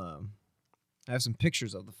some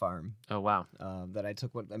pictures of the farm. Oh, wow. That I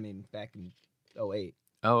took back in 2008.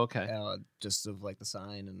 Oh, okay. Just of like the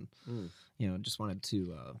sign and just wanted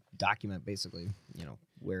to document basically,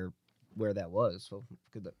 where that was. So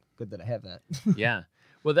good that I have that. Yeah.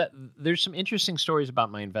 Well, there's some interesting stories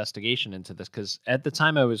about my investigation into this, because at the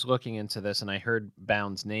time I was looking into this and I heard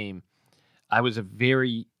Bound's name, I was a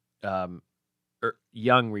very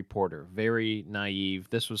young reporter, very naive.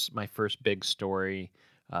 This was my first big story.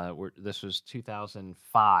 This was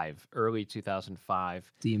 2005, early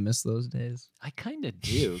 2005. Do you miss those days? I kind of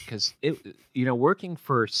do, because working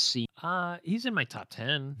for he's in my top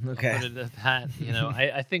 10. Okay. I'll put it at that.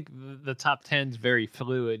 I think the top 10's very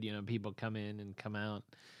fluid. People come in and come out.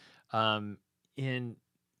 I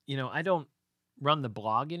don't run the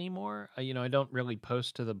blog anymore. I don't really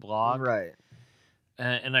post to the blog. Right.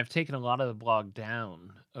 And I've taken a lot of the blog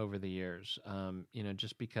down over the years,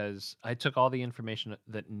 just because I took all the information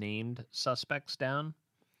that named suspects down,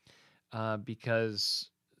 because,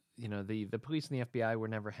 the police and the FBI were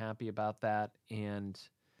never happy about that. And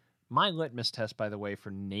my litmus test, by the way, for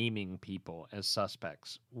naming people as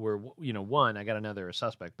suspects were, one, I got to know they're a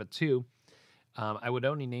suspect, but two, I would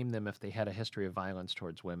only name them if they had a history of violence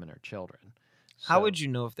towards women or children. How would you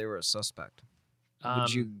know if they were a suspect?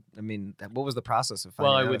 What was the process of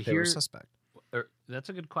finding out if they were a suspect? That's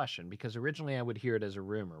a good question, because originally I would hear it as a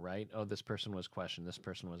rumor, right? Oh, this person was questioned. This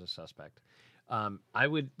person was a suspect. I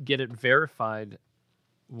would get it verified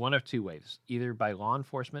one of two ways, either by law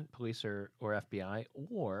enforcement, police or FBI,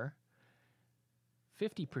 or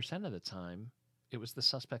 50% of the time, it was the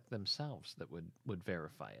suspect themselves that would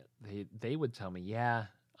verify it. They would tell me, yeah,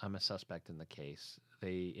 I'm a suspect in the case.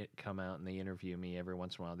 They come out and they interview me every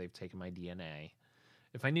once in a while. They've taken my DNA.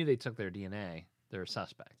 If I knew they took their DNA, they're a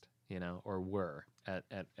suspect, or were at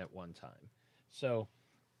one time. So,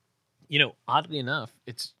 oddly enough,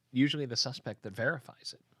 it's usually the suspect that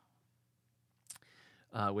verifies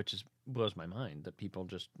it, which blows my mind that people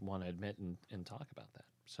just want to admit and talk about that.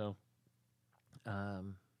 So,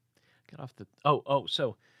 get off the...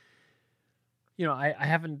 So, I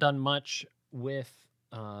haven't done much with...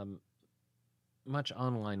 much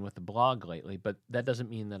online with the blog lately, but that doesn't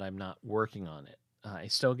mean that I'm not working on it. I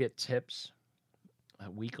still get tips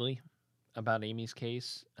weekly about Amy's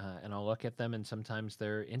case, and I'll look at them, and sometimes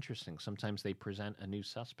they're interesting. Sometimes they present a new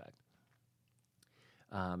suspect.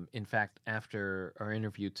 In fact, after our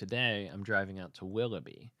interview today, I'm driving out to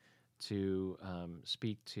Willoughby to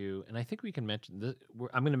speak to, and I think we can mention this.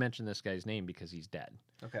 I'm going to mention this guy's name because he's dead.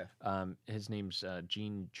 Okay. His name's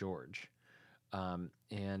Gene George.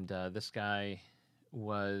 And this guy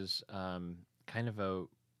was kind of a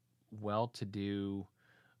well-to-do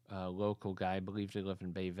local guy. I believe he lived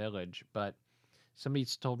in Bay Village, but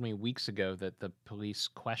somebody's told me weeks ago that the police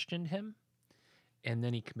questioned him, and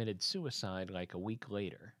then he committed suicide like a week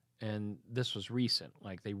later. And this was recent,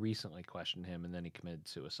 like they recently questioned him, and then he committed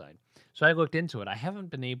suicide. So I looked into it. I haven't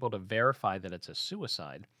been able to verify that it's a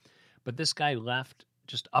suicide, but this guy left,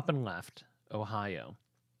 just up and left Ohio,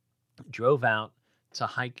 drove out to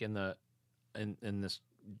hike in this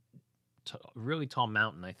really tall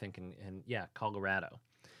mountain, I think, in Colorado.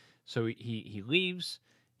 So he leaves,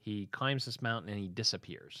 he climbs this mountain, and he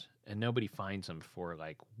disappears, and nobody finds him for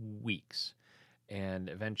like weeks. And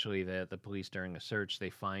eventually the police, during a search, they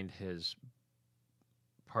find his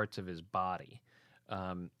parts of his body,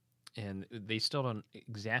 and they still don't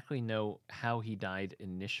exactly know how he died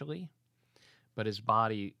initially. but his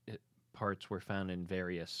body parts were found in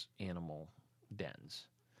various animal dens.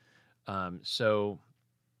 So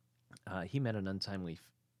he met an untimely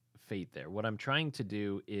fate there. What I'm trying to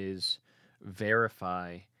do is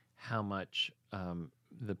verify how much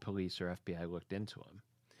the police or FBI looked into him.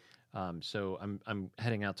 So I'm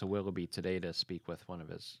heading out to Willoughby today to speak with one of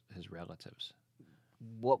his relatives.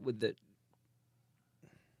 What would did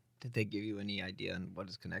they give you any idea on what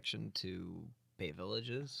his connection to Bay Village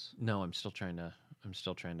is? No, I'm still trying to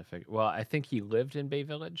figure. Well, I think he lived in Bay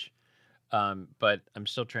Village, but I'm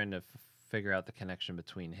still trying to figure out the connection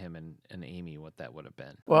between him and Amy, what that would have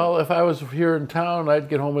been. Well, if I was here in town, I'd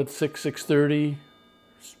get home at 6:30,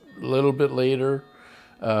 a little bit later.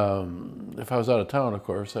 If I was out of town, of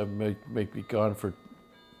course, I might be gone for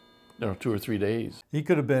 2 or 3 days. He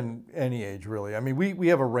could have been any age, really. I mean, we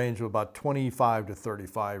have a range of about 25 to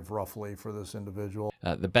 35, roughly, for this individual.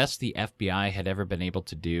 The best the FBI had ever been able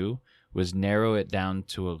to do was narrow it down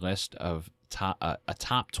to a list of a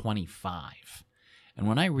top 25. And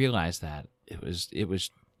when I realized that, it was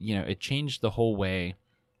it changed the whole way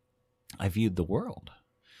I viewed the world.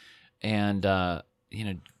 And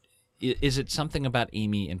is it something about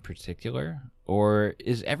Amy in particular, or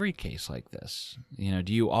is every case like this?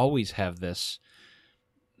 Do you always have this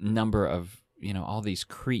number of all these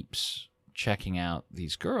creeps checking out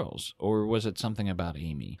these girls, or was it something about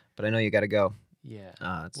Amy? But I know you got to go. Yeah,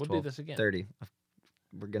 it's we'll do this again. 12:30.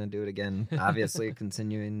 We're gonna do it again. Obviously,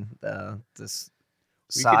 continuing this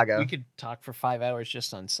saga. We could talk for 5 hours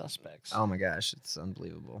just on suspects. Oh my gosh, it's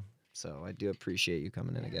unbelievable. So I do appreciate you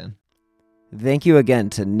coming in again. Thank you again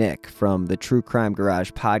to Nick from the True Crime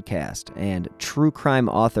Garage podcast and true crime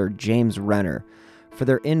author James Renner for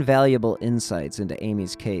their invaluable insights into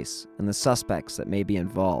Amy's case and the suspects that may be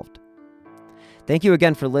involved. Thank you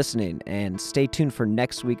again for listening, and stay tuned for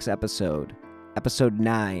next week's episode, Episode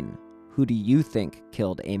 9, Who Do You Think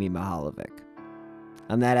Killed Amy Mihaljevic?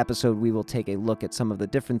 On that episode, we will take a look at some of the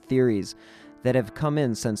different theories that have come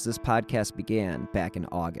in since this podcast began back in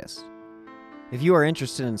August. If you are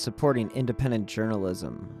interested in supporting independent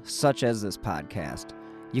journalism, such as this podcast,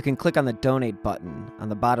 you can click on the donate button on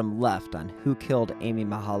the bottom left on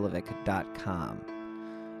whokilledamymihaljevic.com.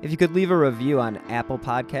 If you could leave a review on Apple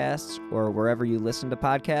Podcasts or wherever you listen to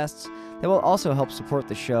podcasts, that will also help support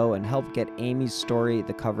the show and help get Amy's story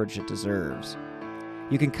the coverage it deserves.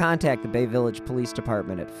 You can contact the Bay Village Police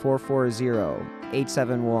Department at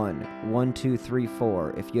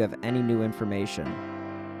 440-871-1234 if you have any new information.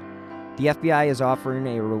 The FBI is offering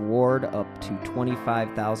a reward up to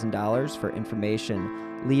 $25,000 for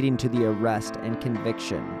information leading to the arrest and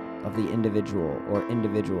conviction of the individual or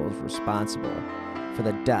individuals responsible for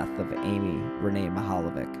the death of Amy Renee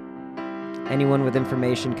Mihaljevic. Anyone with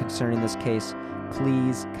information concerning this case,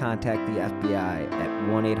 please contact the FBI at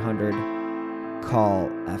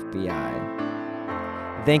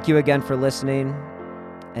 1-800-CALL-FBI. Thank you again for listening,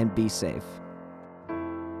 and be safe.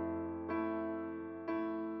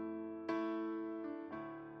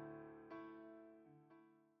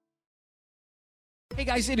 Hey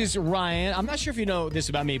guys, it is Ryan. I'm not sure if you know this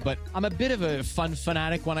about me, but I'm a bit of a fun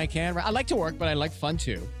fanatic when I can. I like to work, but I like fun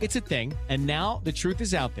too. It's a thing. And now the truth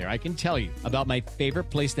is out there. I can tell you about my favorite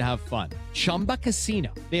place to have fun. Chumba Casino.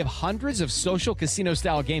 They have hundreds of social casino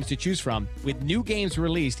style games to choose from with new games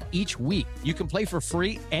released each week. You can play for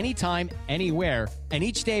free anytime, anywhere. And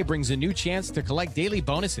each day brings a new chance to collect daily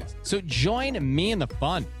bonuses. So join me in the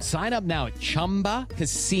fun. Sign up now at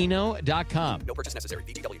ChumbaCasino.com. No purchase necessary.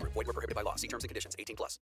 VGW Group. Void where prohibited by law. See terms and conditions. 18+.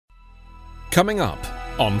 Coming up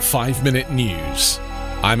on 5 Minute News,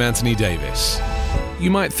 I'm Anthony Davis. You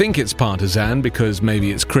might think it's partisan because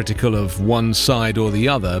maybe it's critical of one side or the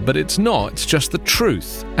other, but it's not. It's just the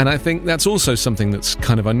truth. And I think that's also something that's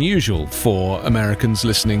kind of unusual for Americans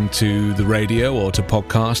listening to the radio or to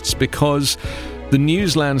podcasts, because the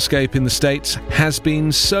news landscape in the States has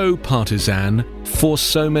been so partisan for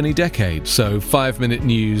so many decades. So 5 Minute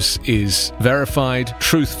News is verified,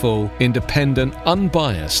 truthful, independent,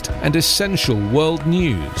 unbiased, and essential world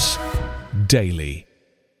news daily.